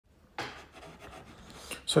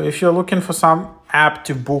So if you're looking for some app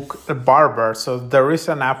to book a barber, so there is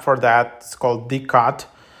an app for that. It's called theCut,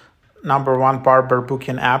 #1 barber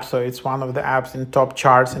booking app. So it's one of the apps in top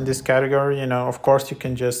charts in this category. You know, of course, you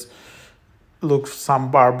can just look some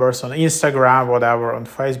barbers on Instagram, whatever, on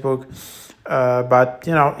Facebook. But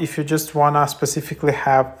you know, if you just wanna specifically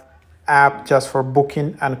have app just for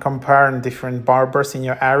booking and comparing different barbers in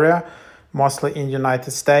your area, mostly in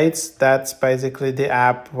United States, that's basically the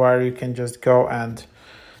app where you can just go and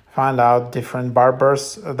find out different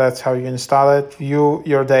barbers. That's how you install it. View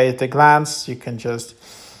your day at a glance. You can just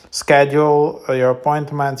schedule your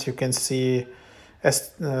appointments. You can see,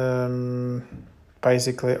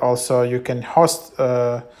 basically also you can host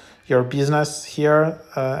your business here,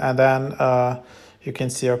 and then you can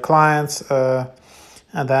see your clients,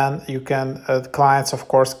 and then you can clients of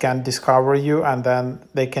course can discover you, and then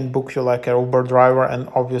they can book you like an Uber driver, and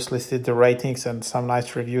obviously see the ratings and some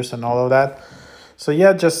nice reviews and all of that. So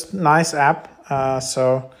yeah, just nice app.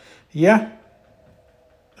 So yeah,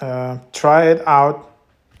 try it out.